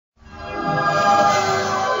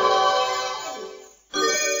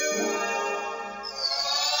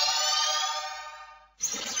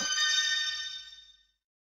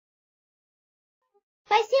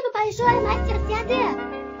большое, мастер Сяде.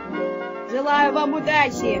 Желаю вам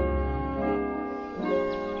удачи.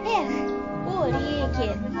 Эх, о,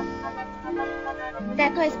 реки.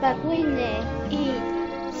 Такое спокойное и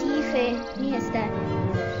тихое место.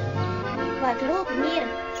 Вокруг мир.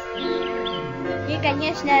 И,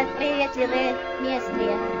 конечно, приветливые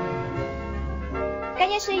местные.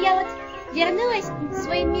 Конечно, я вот вернулась в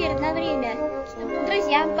свой мир на время, чтобы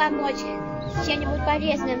друзьям помочь с чем-нибудь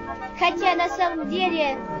полезным. Хотя на самом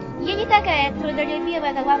деле я не такая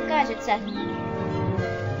трудолюбивая, как вам кажется.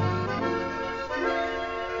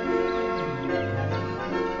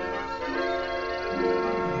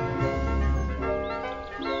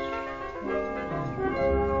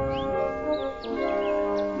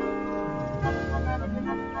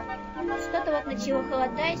 Что-то вот начало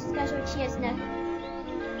холодать, скажу честно.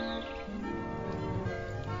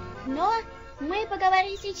 Но мы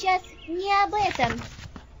поговорим сейчас не об этом.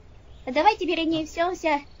 Давайте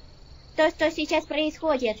перенесемся в то, что сейчас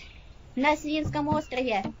происходит на Свинском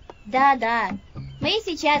острове. Да-да, мы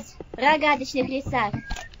сейчас в рогаточных лесах.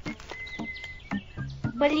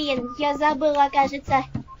 Блин, я забыла, кажется,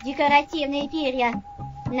 декоративные перья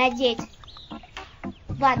надеть.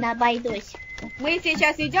 Ладно, обойдусь. Мы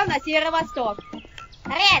сейчас идем на северо-восток.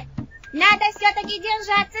 Ред, надо все-таки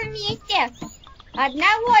держаться вместе.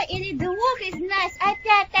 Одного или двух из нас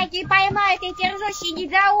опять-таки поймают эти ржущие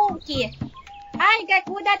недоумки. Альга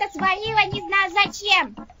куда-то свалила, не знаю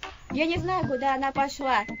зачем. Я не знаю, куда она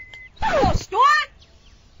пошла. Что?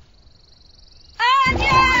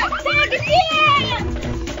 Аня, ты где?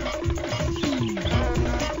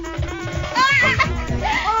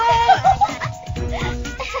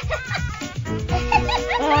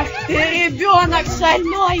 Ах ты, ребенок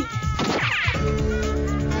шальной!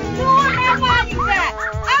 Дура маленькая!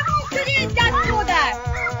 А ну, слезь отсюда!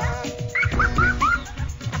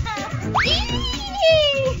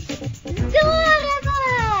 Здорово!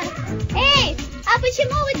 Эй, а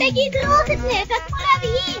почему вы такие крохотные, как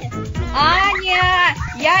муравьи? Аня,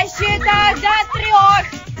 я считаю до 3.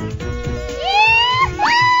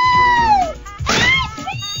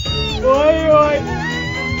 Ой-ой!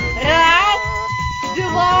 1,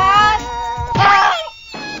 2...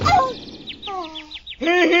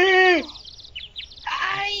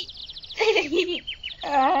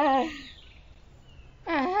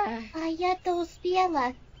 А я-то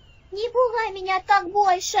успела. Не пугай меня так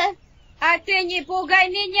больше. А ты не пугай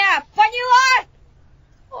меня, поняла?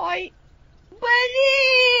 Ой,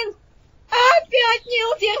 блин! Опять не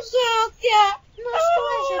удержался! Ну что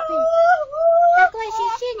же ты? Такое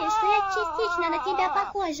ощущение, что я частично на тебя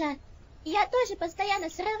похожа. Я тоже постоянно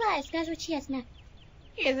срываюсь, скажу честно.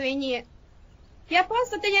 Извини. Я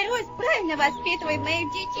просто тренируюсь правильно воспитывать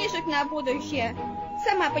моих детишек на будущее.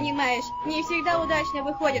 Сама понимаешь, не всегда удачно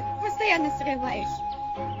выходит, постоянно срываюсь.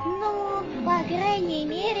 Ну, по крайней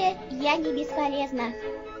мере, я не бесполезна.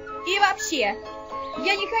 И вообще,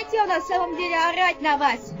 я не хотел на самом деле орать на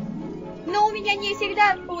вас. Но у меня не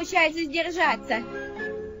всегда получается сдержаться.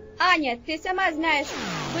 Аня, ты сама знаешь,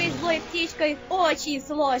 быть злой птичкой очень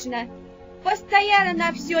сложно. Постоянно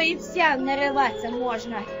на все и вся нарываться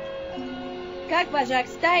можно. Как вожак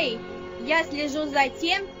стаи, я слежу за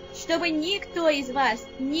тем, чтобы никто из вас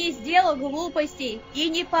не сделал глупостей и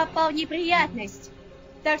не попал в неприятность.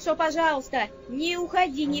 Так что, пожалуйста, не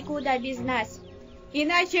уходи никуда без нас.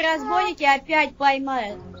 Иначе разбойники опять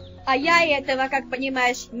поймают. А я этого, как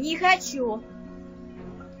понимаешь, не хочу.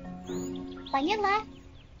 Поняла.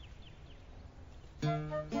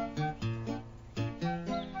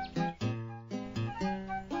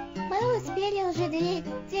 Мы успели уже 2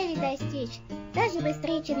 цели достичь. Даже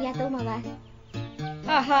быстрее, чем я думала.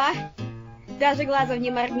 Ага. Даже глазом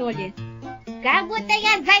не моргнули. Как будто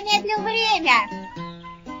я замедлил время.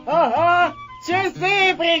 Ого!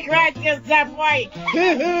 Часы прихватите с собой!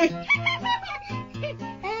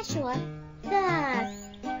 Хорошо. Так.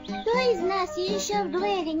 Кто из нас еще в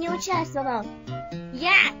дуэли не участвовал?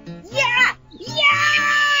 Я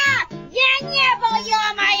не был,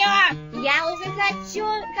 ё-моё! Я уже хочу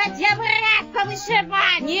хотя бы раз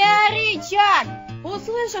повышивать! Не ори, Чак!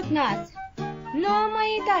 Услышат нас! Но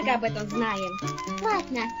мы и так об этом знаем.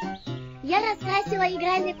 Ладно. Я раскрасила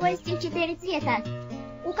игральные кости в 4 цвета.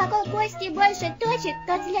 У какой кости больше точек,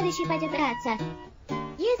 тот следующий пойдет драться.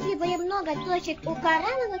 Если будет много точек у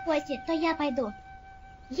коралловой кости, то я пойду.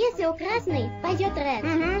 Если у красной, пойдет Ред.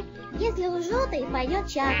 Если у желтой, пойдет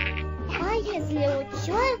Чак. А если у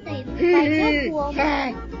черной, пойдет Бомб.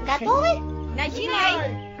 Готовы?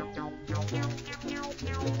 Начинай!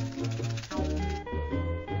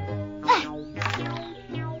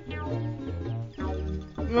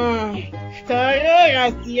 Второй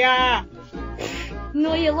раз я!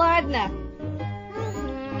 Ну и ладно.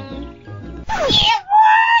 Чего?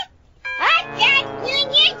 Опять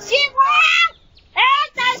ничего?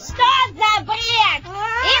 Это что за бред?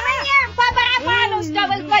 И мне по барабану, что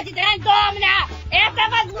выходит рандомно. Это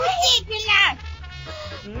возмутительно.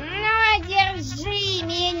 Ну, держи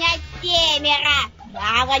меня, семеро.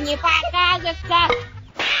 Право не покажется.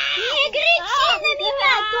 Не кричи на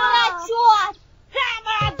меня, дурачок.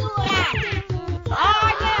 Сама дура.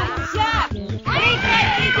 Аня, ща!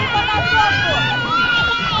 Прекратите потасовку!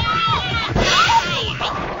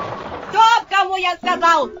 Стоп, кому я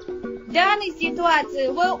сказал! В данной ситуации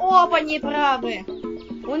вы оба не правы.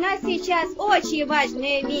 У нас сейчас очень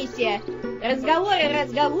важная миссия. Разговоры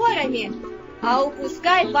разговорами, а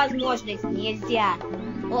упускать возможность нельзя.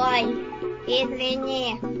 Ой,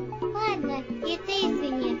 извини. Ладно, и ты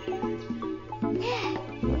извини.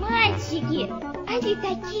 Мальчики, они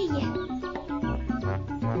такие.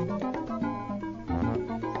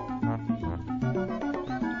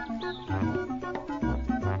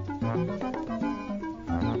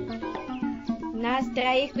 Нас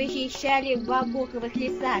троих похищали в бамбуковых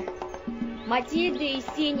лесах. Матильда и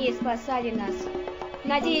Синие спасали нас.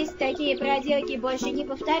 Надеюсь, такие проделки больше не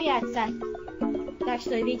повторятся. Так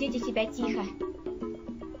что ведите себя тихо.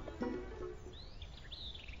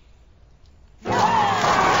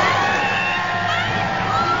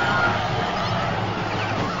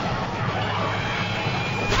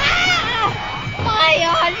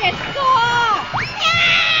 Мое лицо!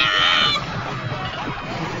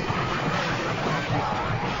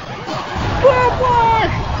 Помог!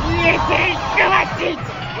 Не перехватить!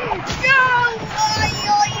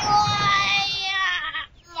 Ой-ой-ой!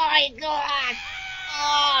 Мой глаз!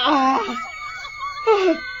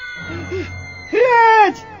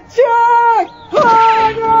 Редчайших!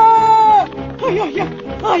 Уарна! Ай-яй-яй!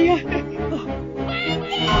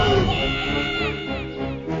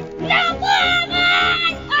 На помощь!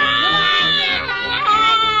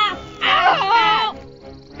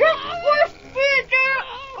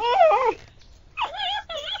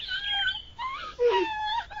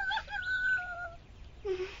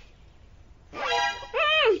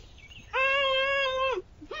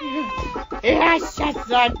 Я сейчас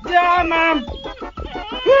задам им!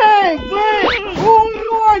 Эй, вы,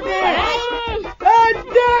 уроды!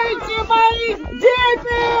 Отдайте моих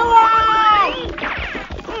дебилов!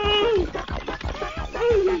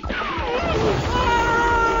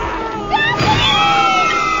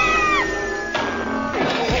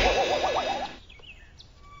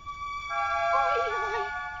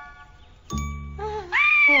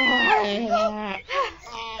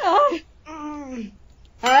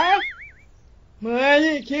 А?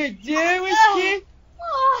 Маленькие девочки?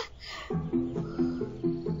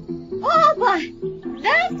 Опа!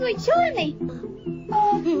 Здравствуй, черный!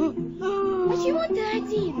 Почему ты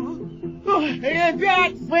один?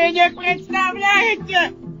 Ребят, вы не представляете!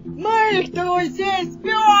 Моих друзей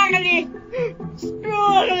сперли!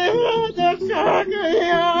 Сперли это все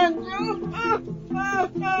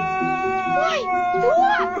Ой, кто?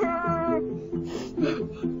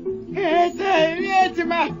 Это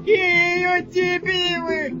ведьма и ее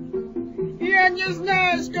дебилы! Я не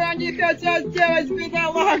знаю, что они хотят сделать с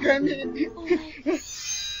бедолагами!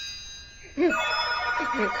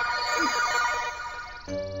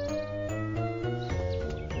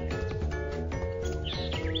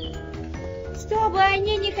 Что бы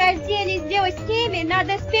они ни хотели сделать с ними,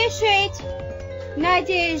 надо спешить.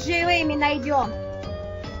 Надеюсь, живыми найдем.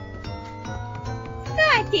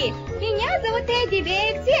 Кстати, меня зовут Эдибе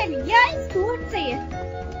Юксель, я из Турции.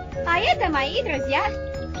 А это мои друзья.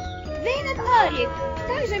 Зейнеп Арик,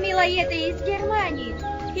 также милоеда из Германии.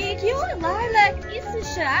 И Кьюр Лайлак из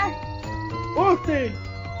США. Ух ты!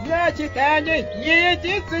 Значит, они не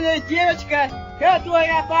единственная девочка,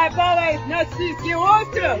 которая попала на Сиский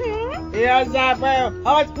остров? Я забыл,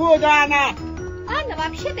 откуда она? Анна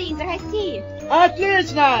вообще-то из России.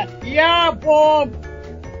 Отлично! Я Бомб!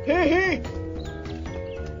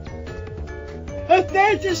 А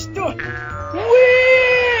знаете что?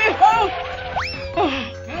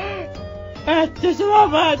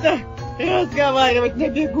 Тяжеловато разговаривать на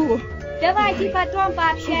бегу. Давайте потом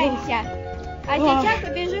пообщаемся. А сейчас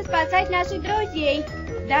побежу спасать наших друзей.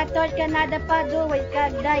 Да только надо подумать,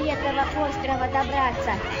 как до этого острова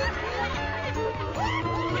добраться.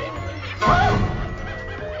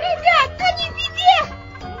 Ребят, они в беде!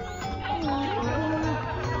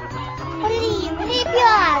 Блин,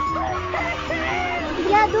 ребят!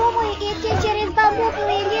 Я думаю, идти через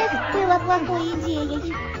бамбуковый лес было плохой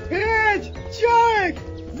идеей. Редчайших!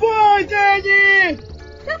 Вот они!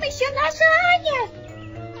 Там еще наша Аня!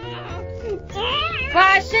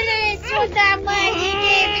 Пошли сюда,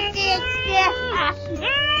 мои птички!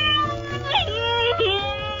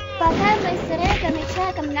 Пока мы с Редом и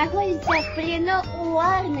Чаком находимся в плену у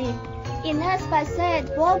Уарны, и нас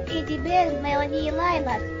спасает Бомб и Эдибе Юксель.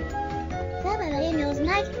 Самое время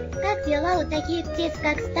узнать, как дела у таких птиц,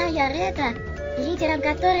 как стая Реда, лидером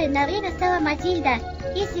которой на время стала Матильда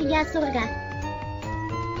и Синяя Сурга.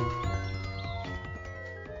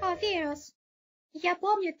 Алфируз, я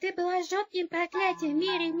помню, ты была жутким проклятием в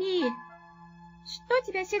мире Мии. Что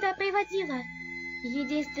тебя сюда приводило?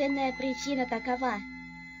 Единственная причина такова.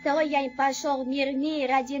 Я пошел в мир Мии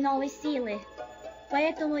ради новой силы.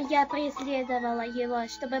 Поэтому я преследовала его,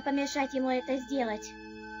 чтобы помешать ему это сделать.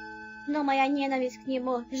 Но моя ненависть к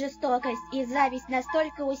нему, жестокость и зависть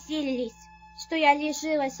настолько усилились, что я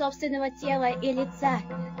лишилась собственного тела и лица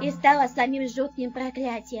и стала самим жутким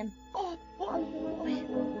проклятием.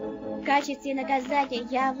 В качестве наказания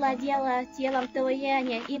я овладела телом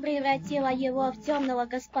Тауяня и превратила его в темного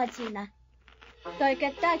господина.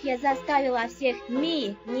 Только так я заставила всех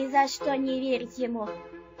Ми ни за что не верить ему,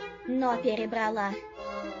 но перебрала.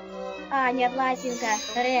 Аня, Власенко,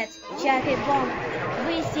 Ред, Чак и Бомб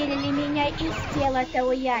выселили меня из тела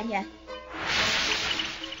Тауяня.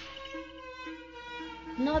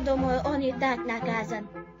 Но, думаю, он и так наказан.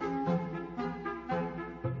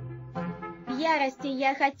 В ярости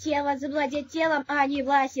я хотела завладеть телом Ани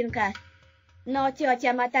Власенко, но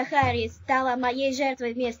тетя Матахари стала моей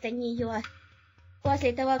жертвой вместо нее.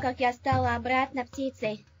 После того, как я стала обратно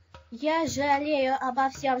птицей, я жалею обо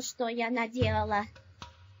всем, что я наделала.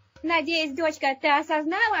 Надеюсь, дочка, ты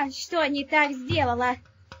осознала, что не так сделала?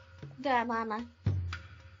 Да, мама.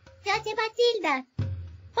 Тетя Матильда,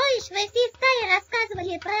 помнишь, вы всей стаи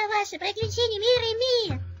рассказывали про ваши приключения в мире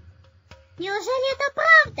Мии? Неужели это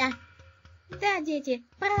правда? Да, дети,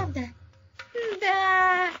 правда.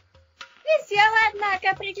 Да. Весело,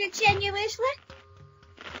 однако, приключение вышло.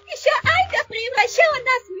 Еще Айка превращала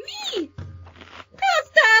нас в Ми.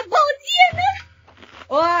 Просто обалденно.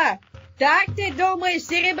 О, так ты думаешь,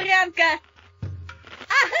 серебрянка?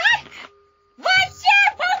 Ага. Вообще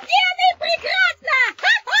обалденно и прекрасно.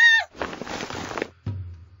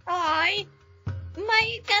 Ой,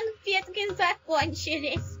 мои конфетки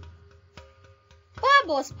закончились.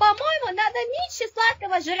 Бабус, по-моему, надо меньше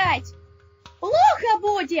сладкого жрать. Плохо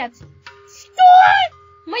будет. Что?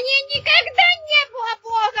 Мне никогда не было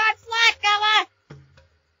плохо от сладкого.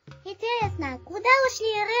 Интересно, куда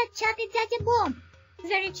ушли Ред, Чак и дядя Бомб?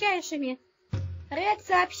 За редчайшими. Ред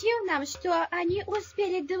сообщил нам, что они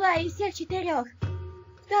успели 2 из всех 4.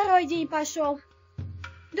 Второй день пошел.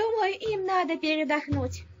 Думаю, им надо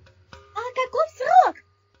передохнуть. А каков срок?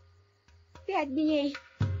 5 дней.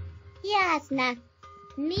 Ясно.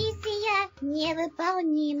 Миссия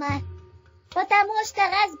невыполнима. Потому что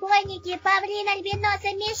разбойники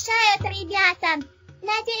павлин-альбиноса мешают ребятам.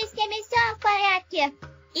 Надеюсь, с ними все в порядке.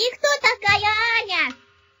 И кто такая Аня?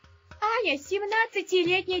 Аня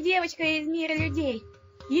 17-летняя девочка из мира людей.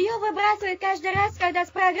 Ее выбрасывают каждый раз, когда с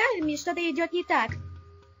программами что-то идет не так.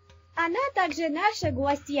 Она также наша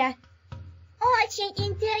гостья. Очень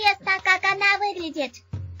интересно, как она выглядит.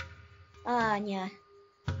 Аня.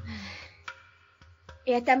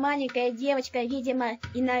 Эта маленькая девочка, видимо,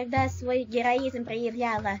 иногда свой героизм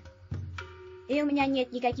проявляла. И у меня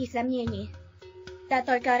нет никаких сомнений. Да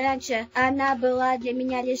только раньше она была для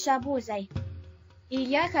меня лишь обузой. И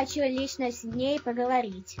я хочу лично с ней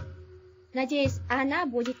поговорить. Надеюсь, она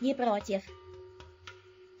будет не против.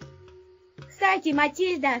 Кстати,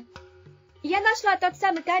 Матильда, я нашла тот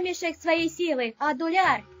самый камешек своей силы,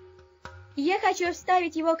 адуляр. Я хочу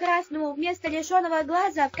вставить его красному вместо лишенного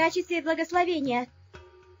глаза в качестве благословения.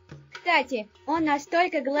 Кстати, он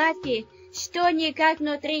настолько гладкий, что никак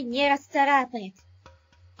внутри не расцарапает.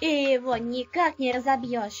 И его никак не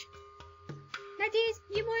разобьешь. Надеюсь,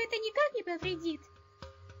 ему это никак не повредит.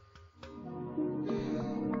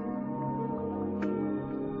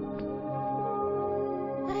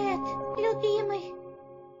 Ред, любимый,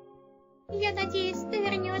 я надеюсь, ты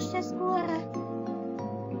вернешься скоро.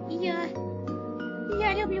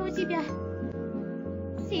 Я люблю тебя.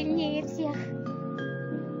 Сильнее всех.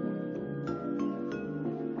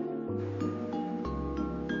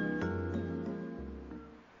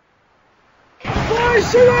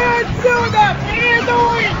 Пошли отсюда,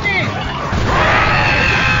 придурки!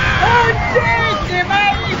 Убейте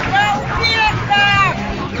моих волнистов!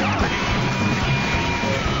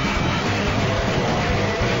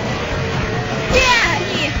 Где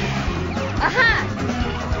они? Ага!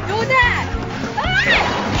 Туда!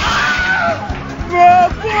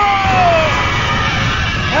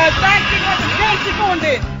 Атаки 2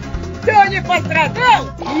 секунды! Кто не пострадал,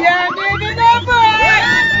 я не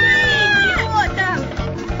виноват! Чего там?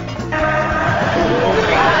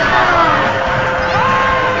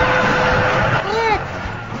 Нет,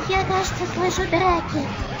 я, кажется, слышу драки.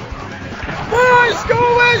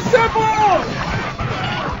 Поисковый собор!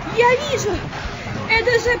 Я вижу!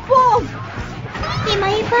 Это же Бомб! И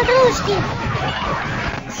мои подружки.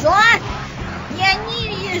 Что? Я не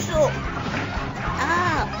вижу!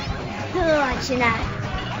 А, точно.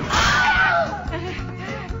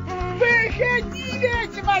 Выходи,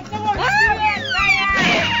 ведьма двухцветная!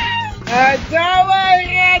 А давай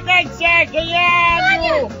редача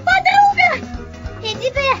гляну! Подруга!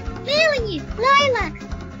 Эдибе, Лайлак,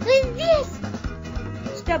 вы здесь?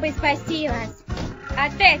 Чтобы спасти вас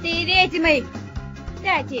от этой ведьмы.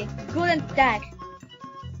 Кстати, Булан так.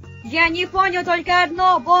 Я не понял только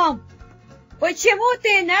одно, Бомб. Почему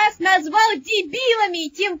ты нас назвал дебилами,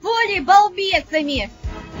 тем более балбесами?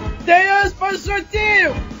 Да я ж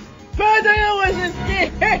пошутил!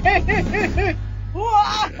 Подружески!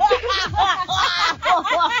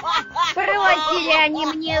 Бросили они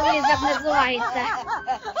мне вызов, называется.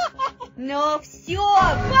 Ну все,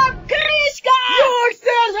 Бомб, крышка!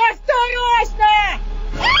 Юксель, осторожно!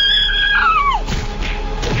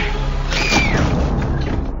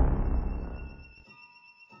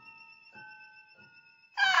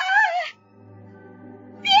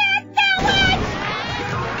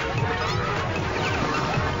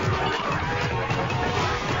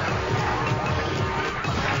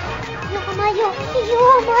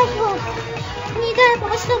 Ё-моё! Не дай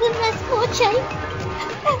бог, чтобы нас случай.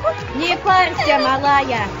 Не парься,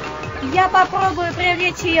 малая. Я попробую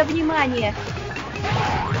привлечь ее внимание.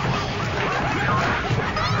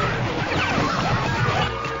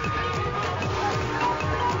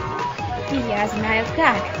 Я знаю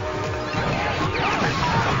как.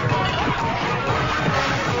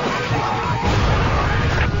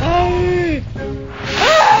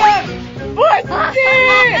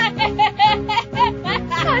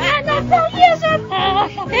 Она нас зарежет!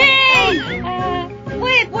 Эй!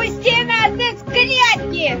 Выпусти нас из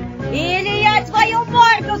клетки! Или я твою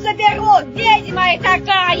морду заберу, ведьма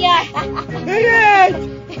такая!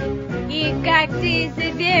 И как ты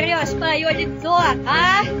заберешь мое лицо,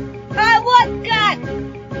 а? А вот как!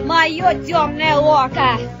 Мое темное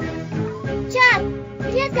око! Чак,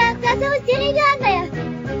 клетка оказалась деревянная!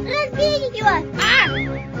 Разбей ее!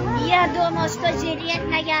 Я думал, что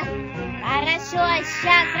железная. Хорошо,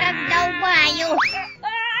 сейчас раздолбаю.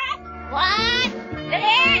 Вот!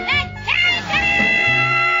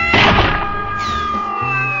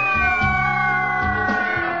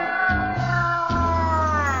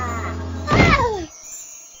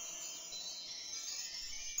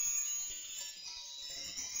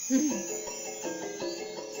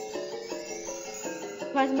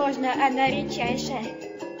 Возможно, она редчайшая.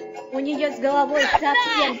 У нее с головой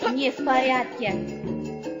совсем не в порядке.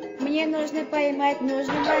 Мне нужно поймать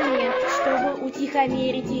нужный момент, чтобы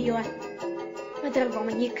утихомирить ее.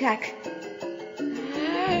 По-другому никак.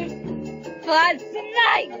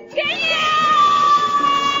 Познай гнев!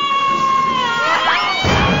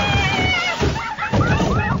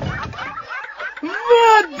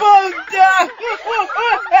 Вот балда!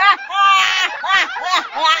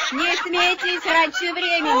 Не смейтесь раньше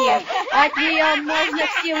времени. От нее можно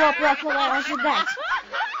всего плохого ожидать.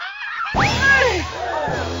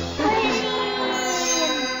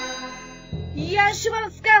 Я же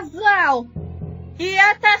вам сказал! И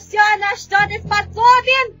это все, на что ты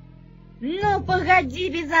способен? Ну, погоди,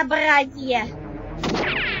 безобразие!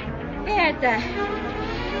 Это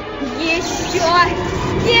еще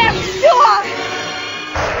не все!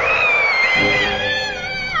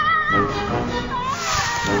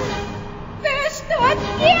 Ты что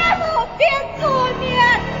делал,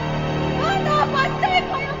 безумец? А ну, поставь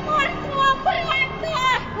мою морду обратно!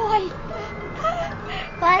 Ой,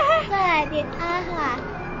 поставит, ага.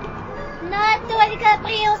 Но только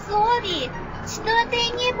при условии, что ты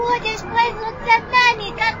не будешь пользоваться нами,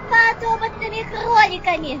 как подопытными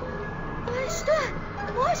кроликами. А что,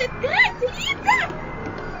 может грозиться?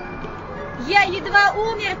 Я едва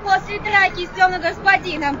умер после драки с темным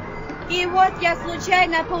господином. И вот я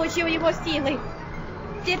случайно получил его силой.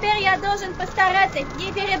 Теперь я должен постараться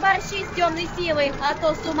не переборщить с темной силой, а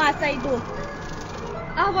то с ума сойду.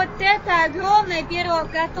 А вот это огромный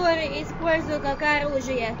пирог, который использую как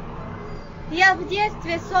оружие. Я в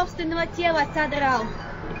детстве собственного тела содрал.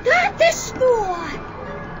 Да ты что?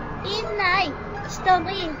 И знай, что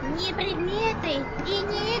мы не предметы и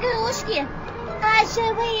не игрушки, а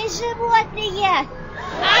живые животные.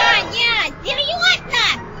 Аня, серьезно?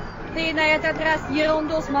 Ты на этот раз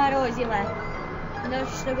ерунду сморозила. Но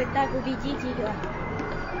чтобы так убедить ее,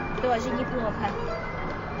 тоже неплохо.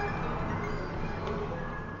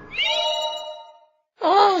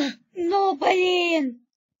 Ну блин!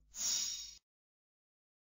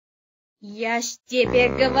 Я ж тебе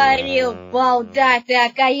говорил, балда ты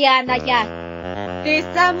окаянная! Ты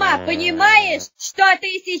сама понимаешь, что ты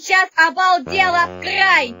сейчас обалдела в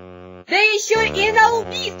край? Да еще и на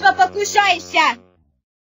убийство покушаешься!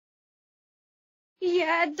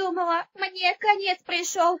 Я думала, мне конец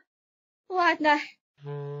пришел. Ладно,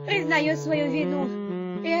 признаю свою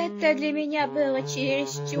вину. Это для меня было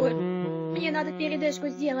чересчур. Мне надо передышку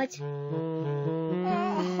сделать.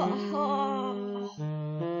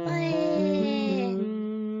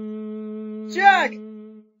 Чак,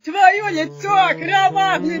 твое лицо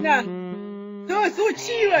окровавлено! Что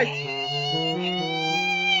случилось?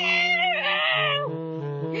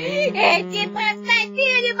 Эти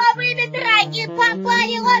простофили во время драки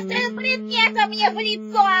попали острым предметом мне в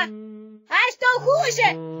лицо. А что хуже,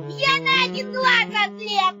 я на один глаз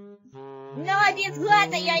ослеп. Но без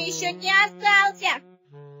глаза я еще не остался.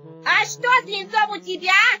 А что с лицом у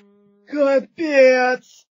тебя?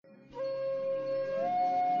 Капец!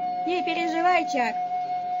 Не переживай, Чак.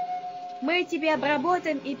 Мы тебе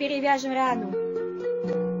обработаем и перевяжем рану.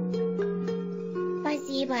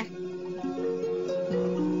 Спасибо.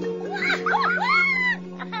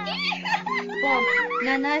 Бомб,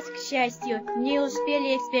 на нас, к счастью, не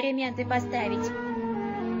успели эксперименты поставить.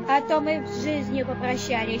 А то мы с жизнью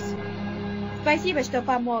попрощались. Спасибо, что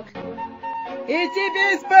помог. И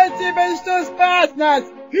тебе спасибо, что спас нас!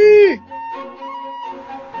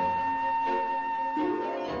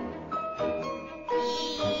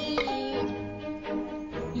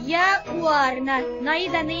 Я Уарна, на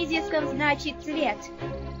индонезийском значит цвет.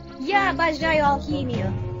 Я обожаю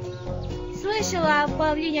алхимию. Слышала о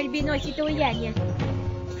павлин-альбиносе Туяне.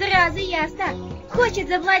 Сразу ясно. Хочет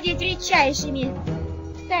завладеть редчайшими.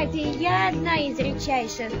 Кстати, я одна из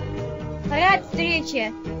редчайших. Рад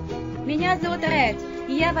встрече. Меня зовут Ред,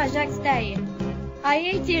 и я вожак стаи. А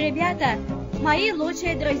эти ребята мои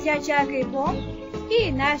лучшие друзья Чак и Бомб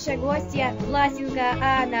и наша гостья Власенко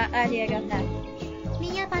Анна Олеговна.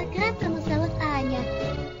 Меня по-краткому зовут Аня.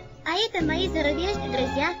 А это мои зарубежные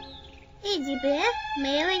друзья Эдибе,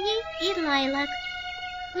 Мелани и Лайлак.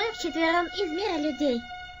 Мы вчетвером из мира людей.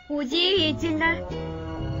 Удивительно.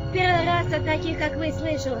 Первый раз от таких, как вы,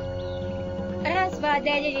 слышу. Раз вы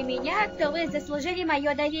одолели меня, то вы заслужили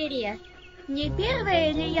мое доверие. Не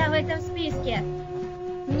первая ли я в этом списке?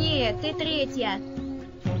 Нет, ты третья.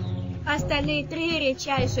 Остальные три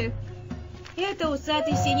редчайших. Это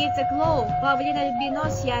усатый синица Клоу,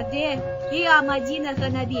 павлин-альбинос Яде и Амадина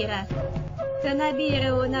Ханабира.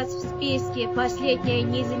 Ханабира у нас в списке, последняя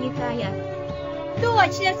не занятая.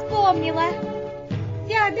 Точно вспомнила!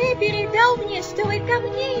 Яде передал мне, что вы ко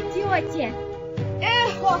мне идете.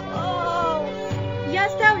 Эхо-хо! Я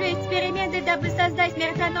ставлю эксперименты, дабы создать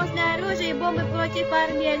смертоносное оружие и бомбы против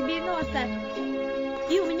армии альбиноса.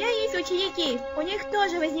 И у меня есть ученики, у них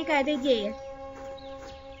тоже возникают идеи.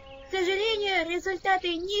 К сожалению,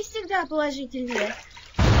 результаты не всегда положительные.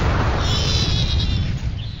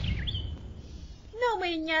 Но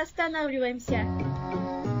мы не останавливаемся.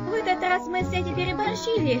 В этот раз мы с этим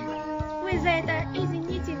переборщили. Вы за это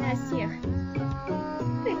извините нас всех.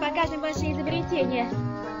 Мы покажем ваши изобретения.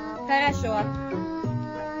 Хорошо.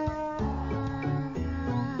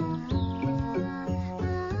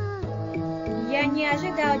 Я не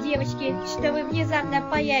ожидал, девочки, что вы внезапно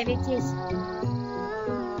появитесь.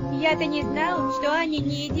 Я-то не знал, что Аня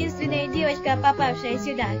не единственная девочка, попавшая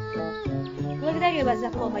сюда. Благодарю вас за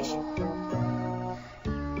помощь.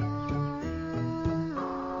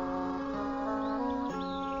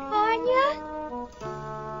 Аня?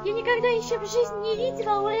 Я никогда еще в жизни не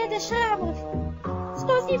видела у Реда шрамов.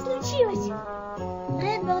 Что с ним случилось?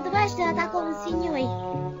 Ред был дважды атакован свиньей.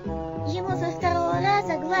 Ему со второго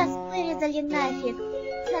раза глаз вырезали нафиг.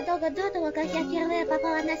 Задолго до того, как я впервые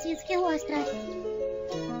попала на свинский остров.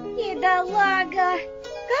 Бедолага!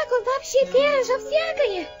 Как он вообще пережил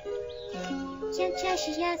всякое? Чем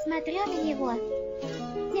чаще я смотрю на него,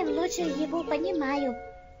 тем лучше его понимаю.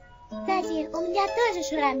 Кстати, у меня тоже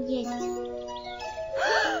шрам есть.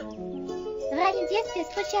 В раннем детстве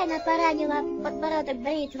случайно поранила подбородок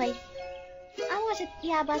бритвой. А может,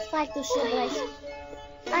 и об асфальт ушиблась.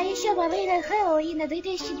 А еще во время Хэллоуина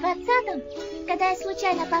 2020-м, когда я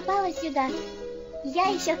случайно попала сюда, я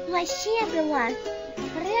еще в плаще была.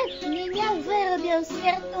 Ред меня вырубил с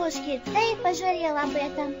вертушки, да и пожалел об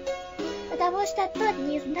этом. Потому что тот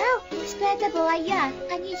не знал, что это была я,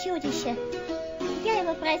 а не чудище. Я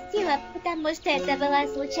его простила, потому что это была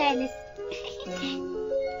случайность.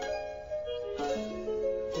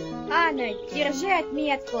 Анна, держи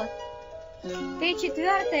отметку. Ты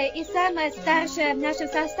 4-я и самая старшая в нашем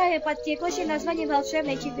составе под текущим названием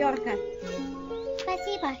 «Волшебная четверка».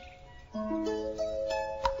 Спасибо.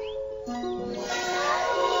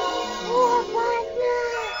 Опа-на!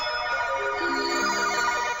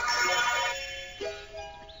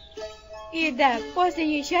 И да, после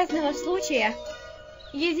несчастного случая,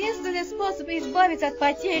 единственный способ избавиться от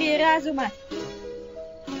потери разума,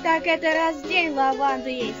 так это раз в день лаванду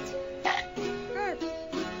есть.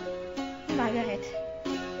 Маргарет,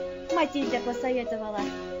 Матильда посоветовала.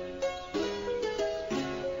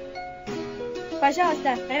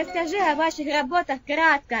 Пожалуйста, расскажи о ваших работах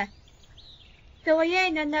кратко.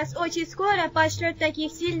 Туэйна нас очень скоро пошлет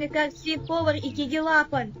таких сильных, как Свин-повар и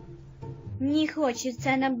Кигелапан. Не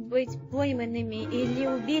хочется нам быть пойманными или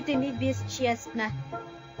убитыми бесчестно.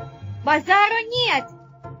 Базару нет!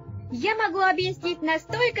 Я могу объяснить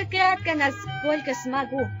настолько кратко, насколько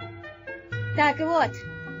смогу. Так вот,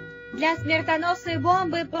 для смертоносной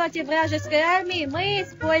бомбы против вражеской армии мы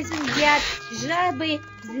используем яд жабы,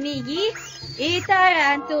 змеи и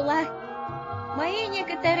тарантула. Мои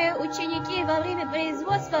некоторые ученики во время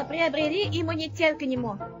производства приобрели иммунитет к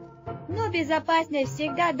нему. Но безопасность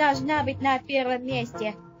всегда должна быть на первом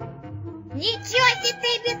месте. Ничего себе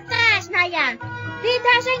ты бесстрашная! Ты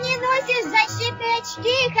даже не носишь защитные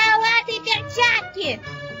очки, халат и перчатки!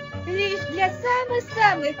 Лишь для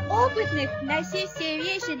самых-самых опытных носить все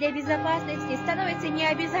вещи для безопасности становится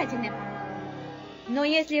необязательным. Но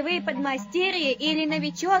если вы подмастерье или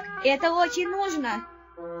новичок, это очень нужно.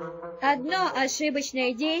 Одно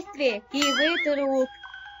ошибочное действие, и вы труп.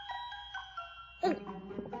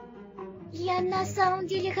 Я на самом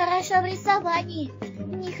деле хороша в рисовании.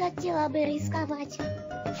 Не хотела бы рисковать.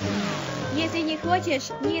 Если не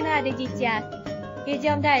хочешь, не надо, дитя.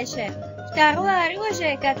 Идем дальше. Второе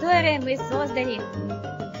оружие, которое мы создали.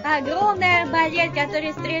 Огромный арбалет,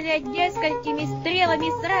 который стреляет несколькими стрелами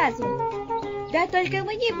сразу. Да только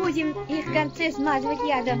мы не будем их в конце смазывать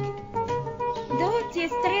ядом. Вдруг те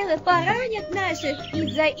стрелы поранят наших, и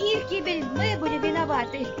за их гибель мы будем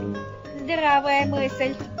виноваты. Здравая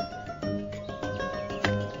мысль.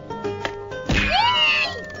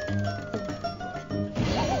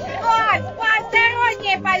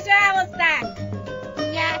 Поосторожнее, пожалуйста!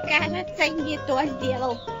 Я, кажется, не то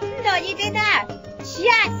сделал. Но не беда.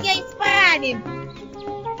 Сейчас я исправим.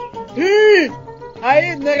 А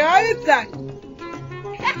им нравится?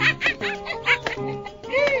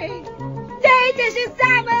 Да это же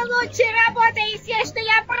самая лучшая работа из всех, что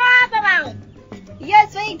я пробовал. Я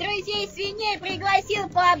своих друзей свиней пригласил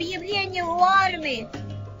по объявлению Уарны.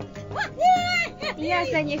 Я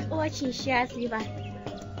за них очень счастлива.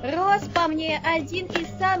 Рос, по мне, один из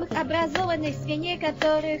самых образованных свиней,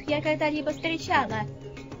 которых я когда-либо встречала.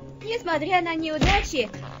 Несмотря на неудачи,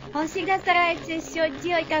 он всегда старается все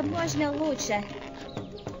делать как можно лучше.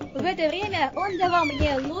 В это время он давал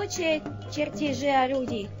мне лучшие чертежи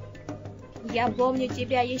орудий. Я помню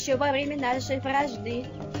тебя еще во время нашей вражды.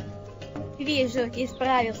 Вижу,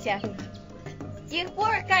 исправился. С тех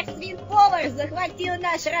пор, как Свин-повар захватил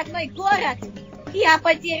наш родной город, я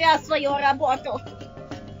потерял свою работу.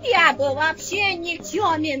 Я был вообще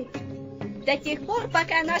никчемен. До тех пор,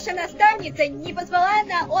 пока наша наставница не позвала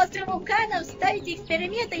на остров вулканов ставить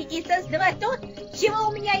эксперименты и создавать то, чего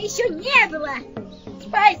у меня еще не было.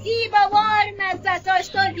 Спасибо, Уарна, за то,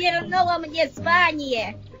 что вернула мне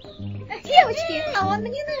звание. Девочки, а он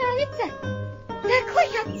мне нравится. Такой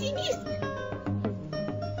оптимист.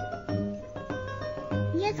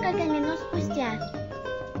 Несколько минут спустя.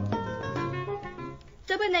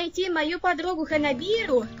 Чтобы найти мою подругу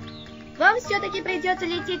Ханабиру, вам все-таки придется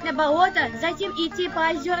лететь на болото, затем идти по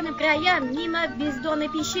озерным краям мимо бездонной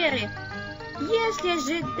пещеры. Если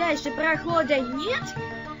же дальше прохода нет,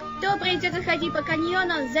 то придется ходить по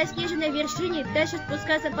каньону с заснеженной вершине, дальше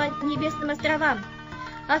спускаться по небесным островам.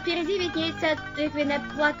 А впереди виднеется тыквенное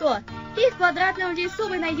плато, и в квадратном лесу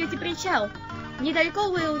вы найдете причал. Недалеко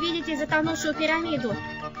вы увидите затонувшую пирамиду.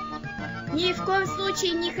 Ни в коем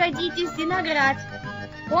случае не ходите в Зиноград.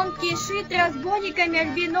 Он кишит разбойниками,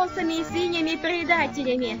 альбиносами и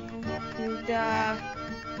свиньями-предателями. Да,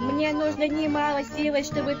 мне нужно немало силы,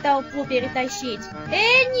 чтобы толпу перетащить.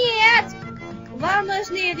 Нет! Вам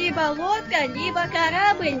нужны либо лодка, либо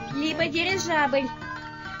корабль, либо дирижабль.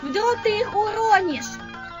 Вдруг ты их уронишь?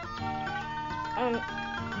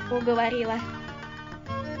 Уговорила.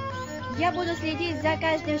 Я буду следить за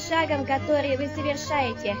каждым шагом, который вы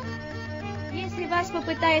совершаете. Если вас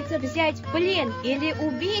попытаются взять в плен или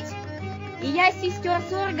убить, я, сестер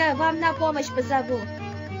Сурга, вам на помощь позову.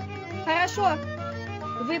 Хорошо.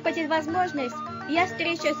 Выпадет возможность, я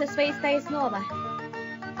встречусь со своей стаей снова.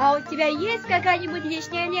 А у тебя есть какая-нибудь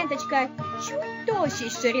лишняя ленточка чуть толще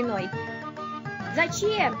шириной?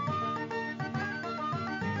 Зачем?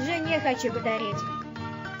 Жене хочу подарить.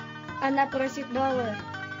 Она просит новую,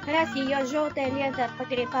 раз ее желтая лента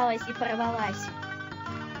потрепалась и порвалась.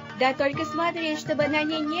 Да только смотри, чтобы на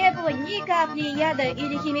ней не было ни капли яда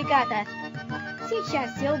или химиката.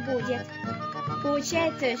 Сейчас все будет.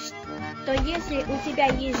 Получается, что если у тебя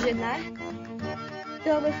есть жена,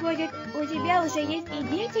 то выходит, у тебя уже есть и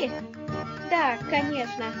дети? Да,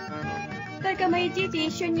 конечно. Только мои дети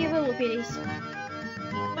еще не вылупились.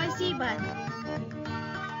 Спасибо.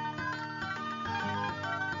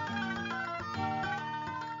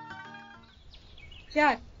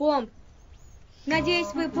 Так, Бомб.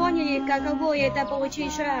 Надеюсь, вы поняли, каково это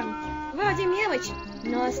получить шрам. Вроде мелочь,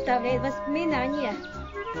 но оставляет воспоминания.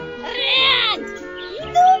 Ред!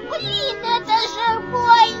 Ну блин, это же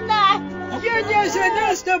больно! Я не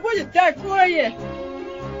ожидал, что будет такое!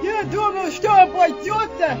 Я думал, что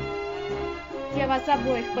обойдется! Я вас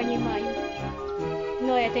обоих понимаю,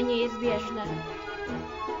 но это неизбежно.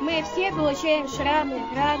 Мы все получаем шрамы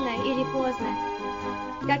рано или поздно.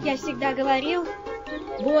 Как я всегда говорил,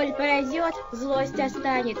 боль пройдет, злость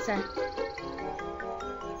останется.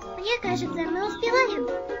 Мне кажется, мы успеваем.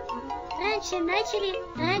 Раньше начали,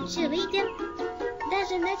 раньше выйдем.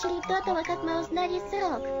 Даже начали до того, как мы узнали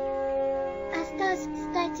срок. Осталось,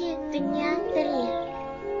 кстати, дня 3.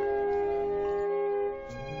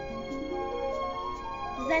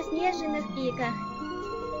 В заснеженных пиках.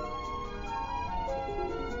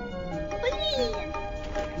 Блин!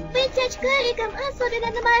 Быть очкариком, особенно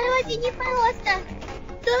на морозе, непросто.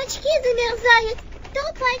 То очки замерзают, то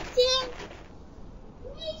потеют.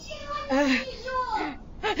 Ничего не вижу.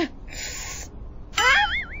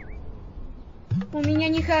 У меня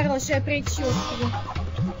нехорошее предчувствие.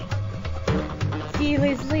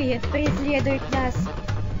 Силы злые преследуют нас.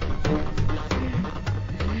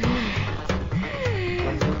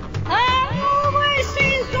 А ну выше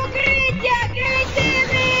из укрытия,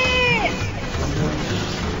 кретины!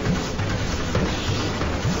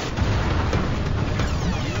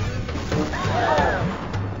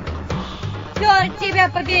 Черт тебя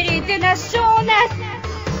побери, ты нашел нас!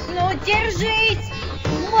 Ну держись!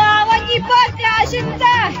 Мама не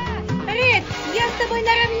покажется! Рид, я с тобой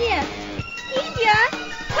наравне! И я!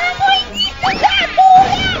 А ну иди сюда,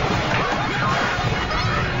 дура!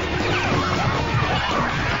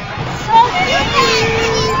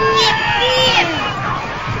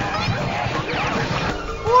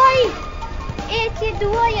 Ой! Эти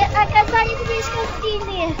двое оказались слишком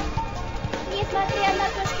сильные. Несмотря на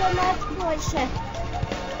то, что нас больше.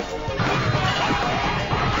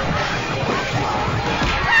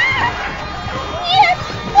 Нет!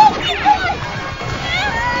 Убегай!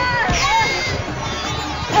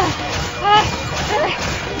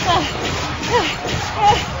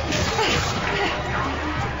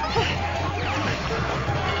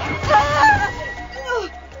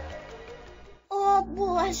 О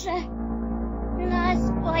боже! Нас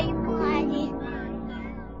поймали!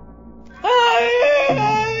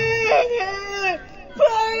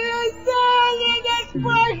 Повязали нас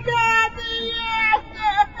похабные!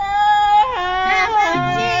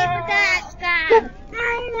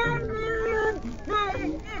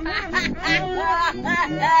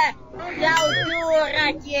 Дура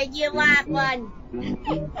тебе, Вапан!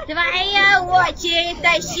 Твоя очередь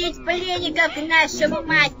тащить пленников к нашему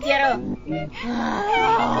мастеру!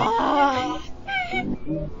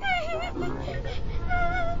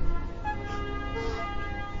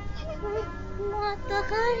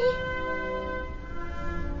 Матахари?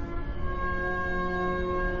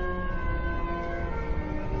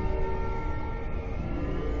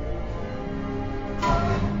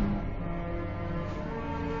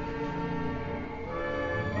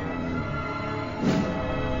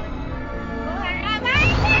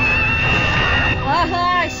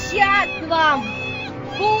 Ага, щас вам!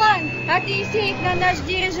 Булан, отнеси их на наш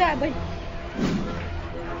дирижабль.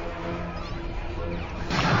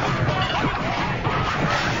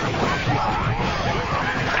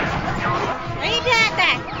 Ребята,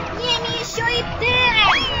 с ними еще и Тера!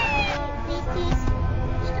 Ты здесь,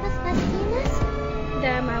 чтобы спасти нас?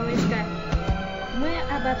 Да, малышка, мы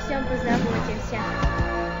обо всем позаботимся.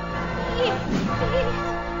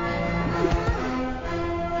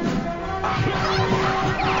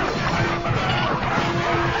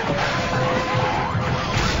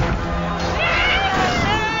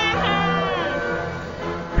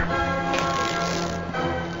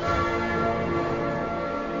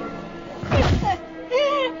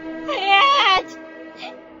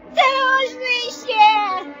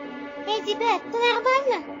 Эдибе, ты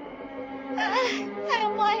нормально?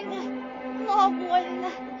 Нормально, но больно.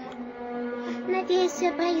 Надеюсь,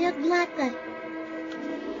 все пройдет гладко.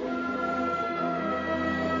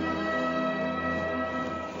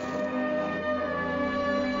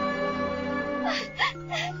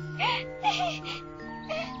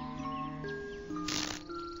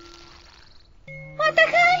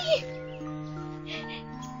 Матахари!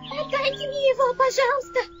 Отдайте мне его,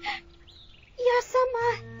 пожалуйста. Я сама.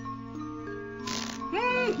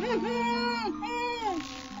 Ой.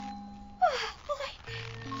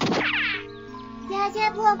 Дядя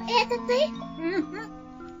Бомб, это ты?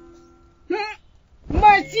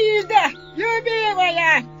 Матильда,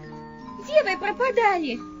 любимая! Где вы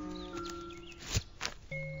пропадали?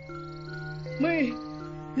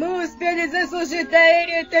 Мы успели заслужить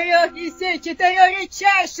доверие 3 из 4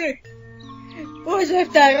 редчайших. Уже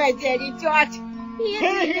 2-й день идет.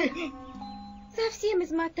 Бедные. Совсем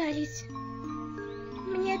измотались.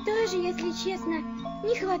 Мне тоже, если честно,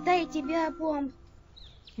 не хватает тебя, Бомб.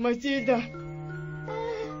 Матильда.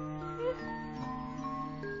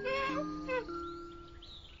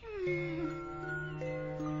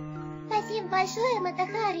 Спасибо большое,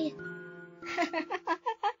 Матахари.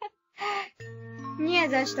 Не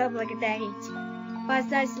за что благодарить.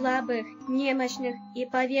 Спасать слабых, немощных и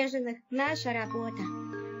поверженных – наша работа.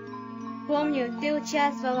 Помню, ты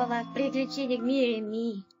участвовала в приключениях в мире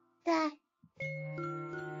Ми. Да.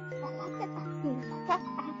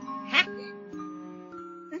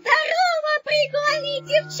 Здорово, прикольные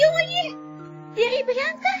девчули!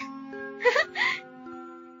 Перебрянка?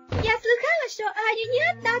 Я слыхала, что Аня не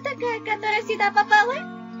одна такая, которая сюда попала.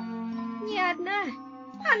 Не одна.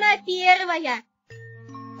 Она первая.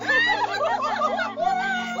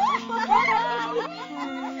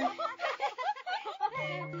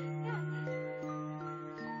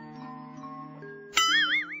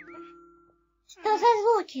 Что за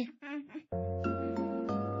звуки?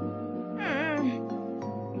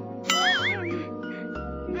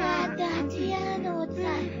 Надо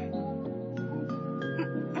отвернуться.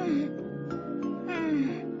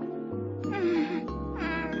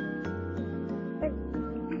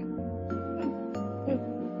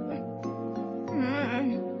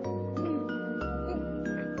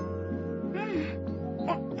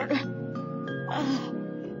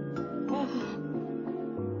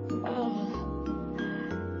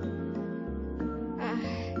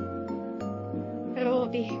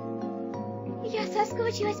 Руби, я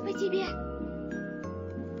соскучилась по тебе.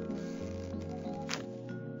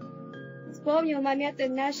 Вспомнил моменты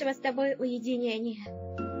нашего с тобой уединения.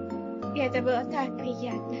 Это было так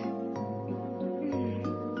приятно.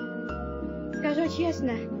 Скажу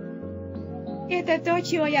честно, это то,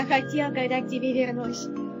 чего я хотел, когда к тебе вернусь.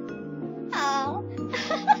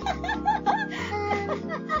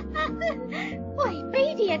 Ой,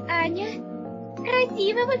 привет, Аня.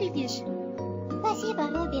 Красиво выглядишь. Спасибо,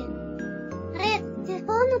 Руби. Ред, ты в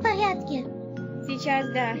полном порядке? Сейчас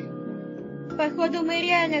да. Походу, мы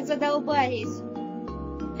реально задолбались.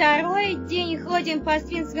 2-й день ходим по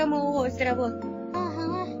Свинскому острову.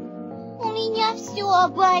 Ага. У меня все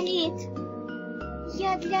болит.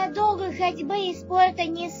 Я для долгой ходьбы и спорта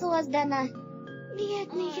не создана.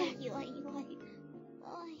 Бедная.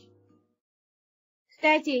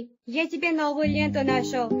 Кстати, я тебе новую ленту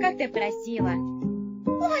нашел, как ты просила.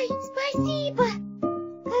 Ой, спасибо.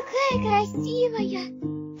 Какая красивая.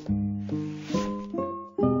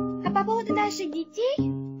 А по поводу наших детей,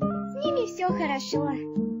 с ними все хорошо.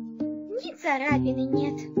 Ни царапины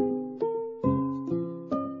нет.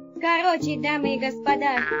 Короче, дамы и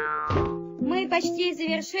господа, мы почти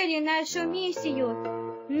завершили нашу миссию,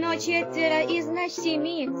 но 4 из нас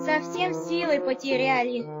 7 совсем силы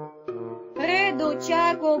потеряли. Реду,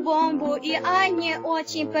 Чаку, Бомбу и Анне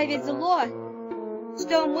очень повезло,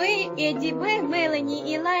 что мы, Эдибе,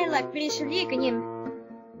 Мелани и Лайлак пришли к ним,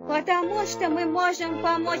 потому что мы можем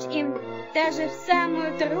помочь им даже в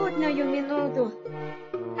самую трудную минуту.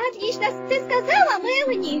 Отлично, ты сказала,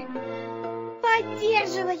 Мелани?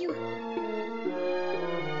 Поддерживаю.